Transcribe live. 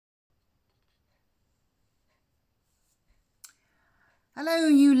Hello,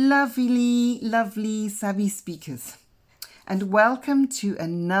 you lovely savvy speakers, and welcome to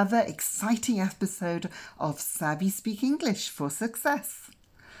another exciting episode of Savvy Speak English for Success,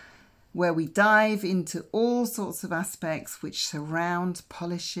 where we dive into all sorts of aspects which surround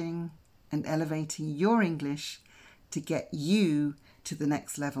polishing and elevating your English to get you to the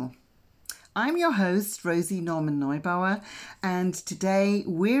next level. I'm your host, Rosie Norman Neubauer, and today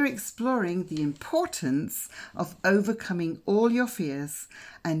we're exploring the importance of overcoming all your fears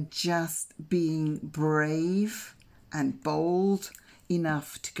and just being brave and bold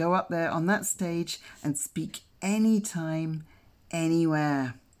enough to go up there on that stage and speak anytime,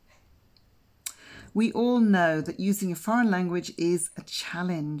 anywhere. We all know that using a foreign language is a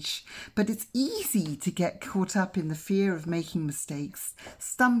challenge, but it's easy to get caught up in the fear of making mistakes,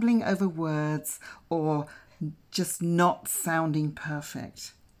 stumbling over words, or just not sounding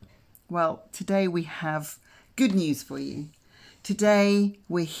perfect. Well, today we have good news for you. Today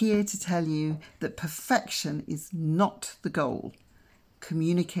we're here to tell you that perfection is not the goal.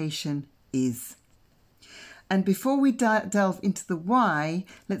 Communication is. And before we delve into the why,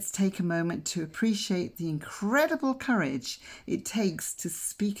 let's take a moment to appreciate the incredible courage it takes to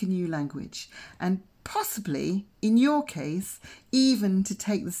speak a new language and possibly, in your case, even to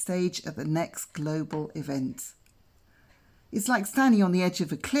take the stage at the next global event. It's like standing on the edge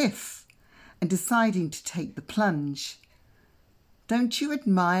of a cliff and deciding to take the plunge. Don't you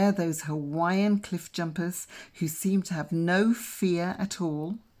admire those Hawaiian cliff jumpers who seem to have no fear at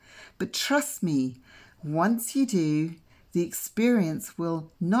all? But trust me, once you do, the experience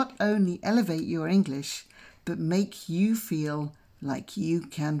will not only elevate your English, but make you feel like you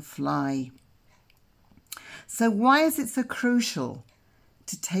can fly. So why is it so crucial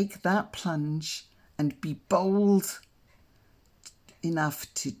to take that plunge and be bold enough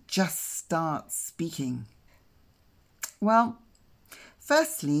to just start speaking? Well,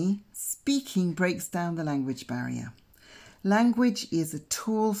 firstly, speaking breaks down the language barrier. Language is a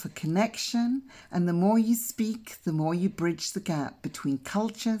tool for connection, and the more you speak, the more you bridge the gap between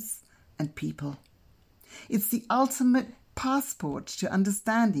cultures and people. It's the ultimate passport to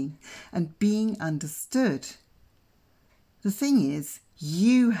understanding and being understood. The thing is,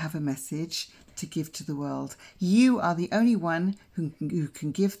 you have a message to give to the world. You are the only one who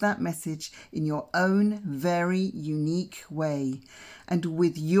can give that message in your own very unique way and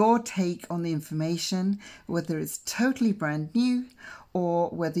with your take on the information, whether it's totally brand new or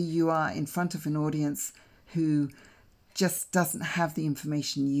whether you are in front of an audience who just doesn't have the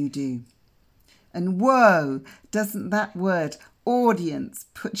information you do. And whoa, doesn't that word audience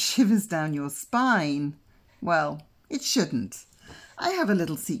put shivers down your spine? Well, it shouldn't. I have a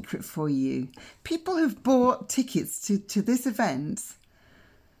little secret for you. People have bought tickets to this event,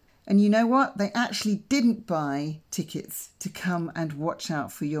 and you know what? They actually didn't buy tickets to come and watch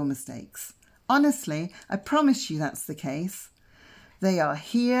out for your mistakes. Honestly, I promise you that's the case. They are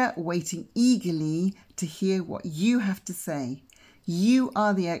here waiting eagerly to hear what you have to say. You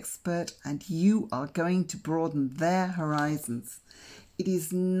are the expert and you are going to broaden their horizons. It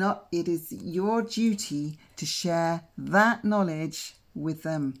is your duty to share that knowledge with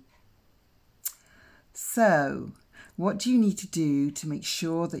them. So, what do you need to do to make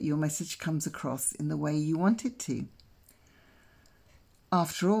sure that your message comes across in the way you want it to?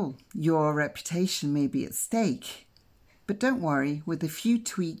 After all, your reputation may be at stake, but don't worry, with a few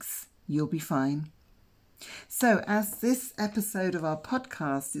tweaks, you'll be fine. So, as this episode of our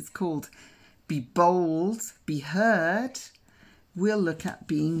podcast is called Be Bold, Be Heard, we'll look at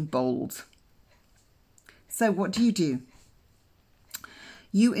being bold. So what do?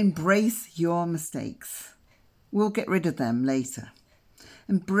 You embrace your mistakes. We'll get rid of them later.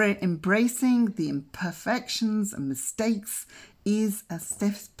 Embracing the imperfections and mistakes is a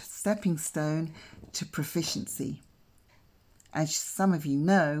stepping stone to proficiency. As some of you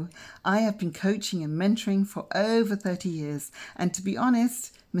know, I have been coaching and mentoring for over 30 years, and to be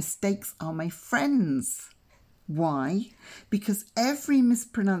honest, mistakes are my friends. Why? Because every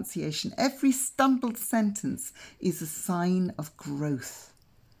mispronunciation, every stumbled sentence is a sign of growth.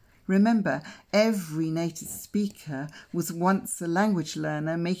 Remember, every native speaker was once a language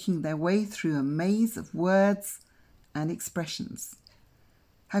learner making their way through a maze of words and expressions.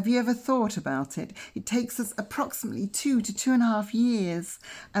 Have you ever thought about it? It takes us approximately 2 to 2.5 years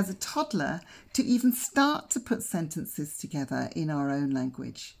as a toddler to even start to put sentences together in our own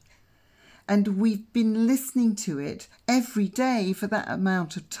language. And we've been listening to it every day for that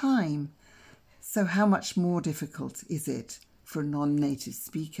amount of time. So how much more difficult is it for a non-native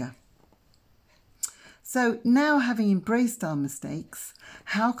speaker? So now, having embraced our mistakes,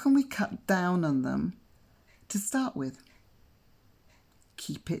 how can we cut down on them to start with?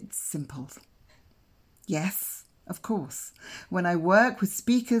 keep it simple. Yes, of course. When I work with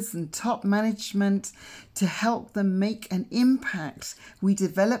speakers and top management to help them make an impact, we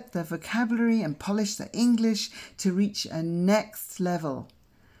develop their vocabulary and polish their English to reach a next level.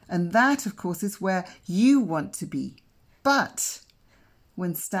 And that, of course, is where you want to be. But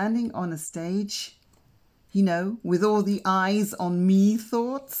when standing on a stage, with all the eyes on me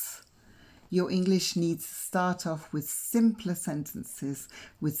thoughts, your English needs to start off with simpler sentences,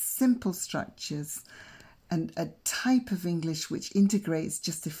 with simple structures, and a type of English which integrates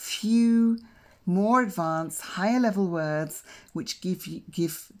just a few more advanced, higher level words which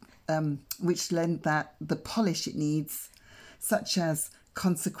which lend that the polish it needs, such as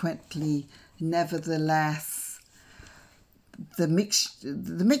consequently, nevertheless. The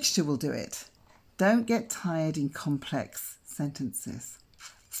mixture will do it. Don't get tired in complex sentences.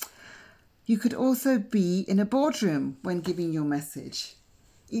 You could also be in a boardroom when giving your message.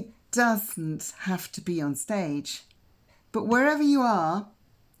 It doesn't have to be on stage, but wherever you are,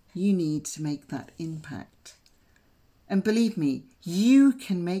 you need to make that impact. And believe me, you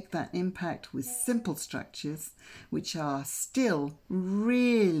can make that impact with simple structures, which are still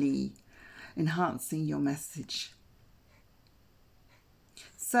really enhancing your message.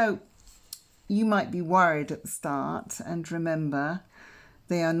 So you might be worried at the start, and remember,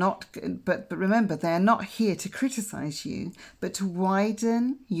 they are not here to criticize you, but to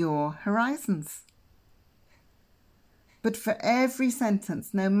widen your horizons. But for every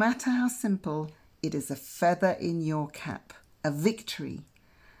sentence, no matter how simple, it is a feather in your cap, a victory.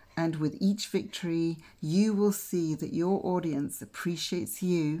 And with each victory, you will see that your audience appreciates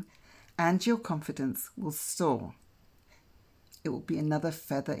you and your confidence will soar. It will be another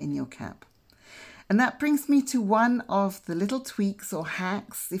feather in your cap. And that brings me to one of the little tweaks or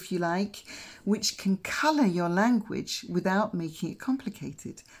hacks, if you like, which can colour your language without making it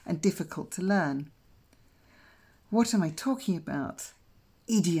complicated and difficult to learn. What am I talking about?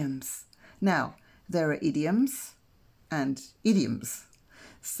 Idioms. Now, there are idioms and idioms.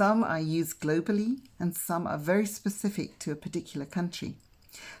 Some are used globally and some are very specific to a particular country.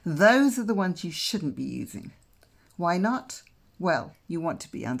 Those are the ones you shouldn't be using. Why not? Well, you want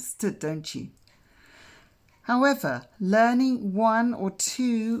to be understood, don't you? However, learning one or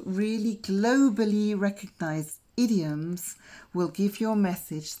two really globally recognized idioms will give your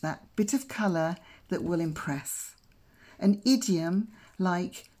message that bit of colour that will impress. An idiom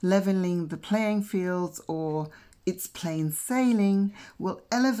like levelling the playing fields or it's plain sailing will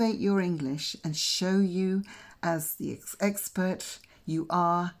elevate your English and show you as the expert you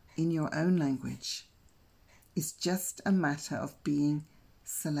are in your own language. It's just a matter of being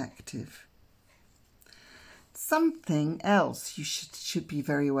selective. Something else you should be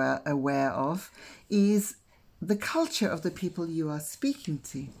very aware of is the culture of the people you are speaking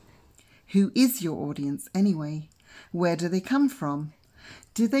to. Who is your audience anyway? Where do they come from?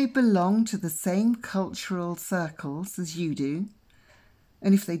 Do they belong to the same cultural circles as you do?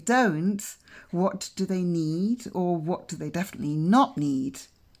 And if they don't, what do they need or what do they definitely not need?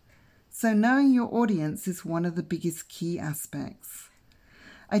 So knowing your audience is one of the biggest key aspects.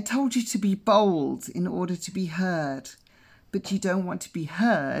 I told you to be bold in order to be heard, but you don't want to be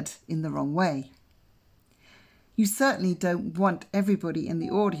heard in the wrong way. You certainly don't want everybody in the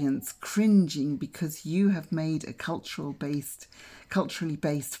audience cringing because you have made a culturally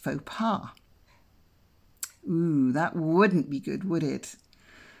based faux pas. Ooh, that wouldn't be good, would it?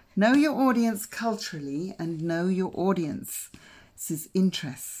 Know your audience culturally and know your audience's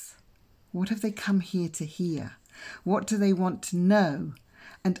interests. What have they come here to hear? What do they want to know?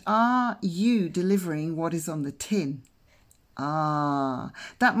 And are you delivering what is on the tin?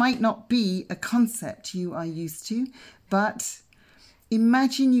 That might not be a concept you are used to, but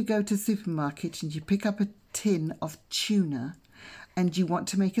imagine you go to a supermarket and you pick up a tin of tuna and you want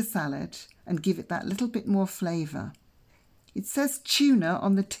to make a salad and give it that little bit more flavour. It says tuna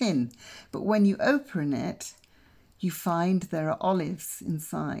on the tin, but when you open it, you find there are olives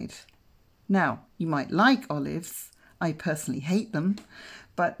inside. Now, you might like olives. I personally hate them.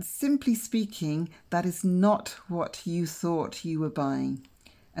 But simply speaking, that is not what you thought you were buying,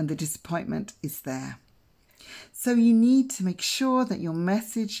 and the disappointment is there. So you need to make sure that your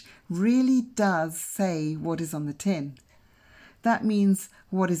message really does say what is on the tin. That means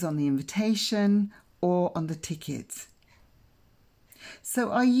what is on the invitation or on the ticket.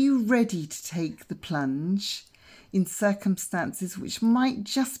 So are you ready to take the plunge in circumstances which might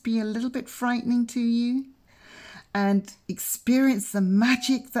just be a little bit frightening to you? And experience the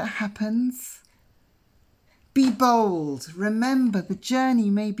magic that happens? Be bold. Remember, the journey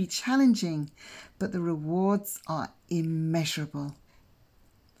may be challenging, but the rewards are immeasurable.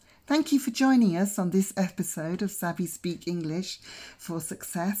 Thank you for joining us on this episode of Savvy Speak English for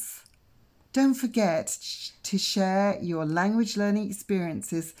Success. Don't forget to share your language learning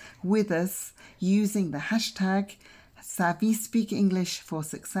experiences with us using the hashtag Savvy Speak English for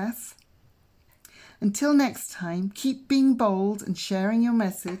Success. Until next time, keep being bold and sharing your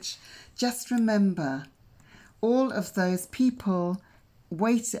message. Just remember, all of those people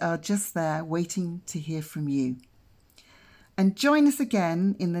are just there waiting to hear from you. And join us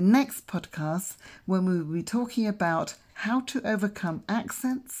again in the next podcast when we will be talking about how to overcome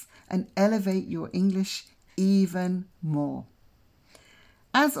accents and elevate your English even more.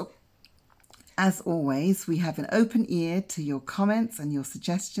 As always, we have an open ear to your comments and your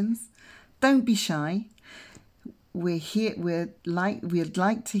suggestions. Don't be shy. We'd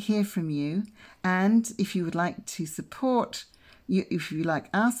like to hear from you, and if you would like to support if you like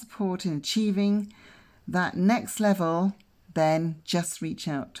our support in achieving that next level, then just reach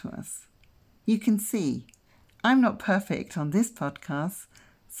out to us. You can see I'm not perfect on this podcast,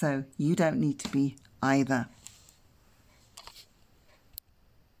 so you don't need to be either.